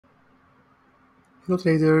Hello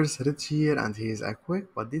traders, Rich here, and here's a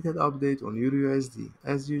quick but detailed update on EURUSD.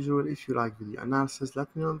 As usual, if you like video analysis,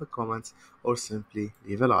 let me know in the comments or simply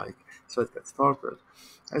leave a like. So let's get started.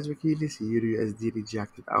 As we clearly see, EURUSD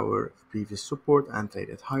rejected our previous support and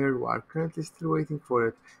traded higher. We are currently still waiting for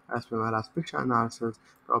it, as per my last picture analysis,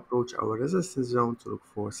 to approach our resistance zone to look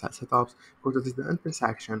for sell setups, because it is the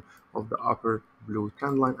intersection of the upper blue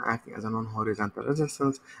trend line acting as a non-horizontal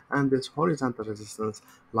resistance, and this horizontal resistance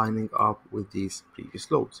lining up with these previous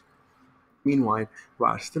lows. Meanwhile, we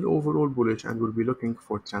are still overall bullish and will be looking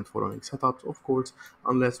for trend following setups, of course,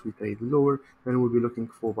 unless we trade lower, then we'll be looking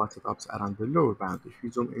for buy setups around the lower band. If you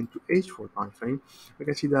zoom into H4 time frame, we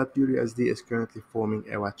can see that EURUSD is currently forming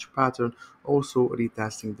a wedge pattern, also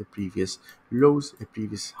retesting the previous lows, a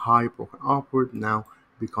previous high broken upward, now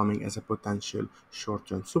becoming as a potential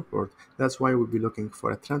short-term support. That's why we'll be looking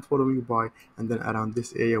for a trend following buy, and then around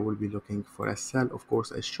this area we'll be looking for a sell, of course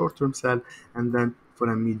a short-term sell, and then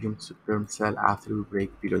for a medium-term sell after we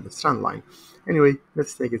break below the trend line. Anyway,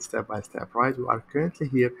 let's take it step by step, right? We are currently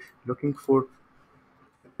here looking for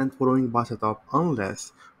and following buy setup,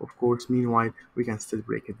 unless of course meanwhile we can still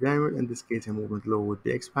break it down. In this case a movement low would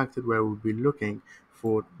be expected, where we'll be looking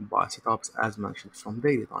for buy setups as mentioned from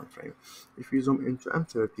daily time frame. If we zoom into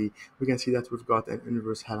M30, we can see that we've got an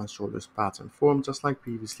inverse head and shoulders pattern formed. Just like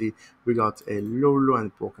previously, we got a low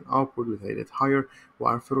and broken upward, we hit it higher. We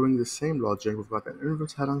are following the same logic. We've got an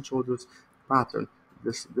inverse head and shoulders pattern.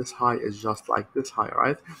 This high is just like this high,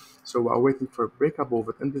 right? So we are waiting for a break above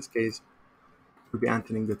it. In this case, will be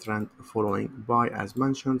entering the trend following buy as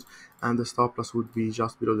mentioned, and the stop loss would be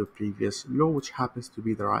just below the previous low, which happens to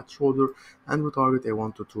be the right shoulder, and we target a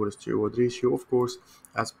 1 to 2 risk to reward ratio. Of course,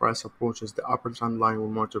 as price approaches the upper trend line, we'll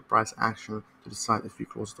monitor price action to decide if we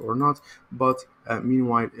close it or not. But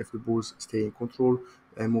meanwhile, if the bulls stay in control,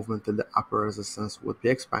 a movement to the upper resistance would be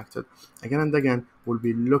expected. Again and again, we'll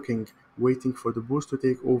be looking, waiting for the bulls to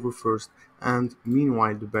take over first, and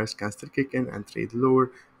meanwhile the bears can still kick in and trade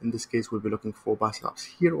lower. In this case, we'll be looking for buy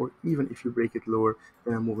setups here, or even if you break it lower,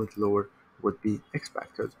 then a movement lower would be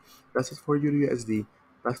expected. That's it for EURUSD.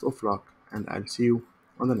 Best of luck, and I'll see you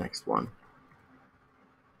on the next one.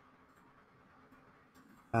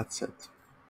 That's it.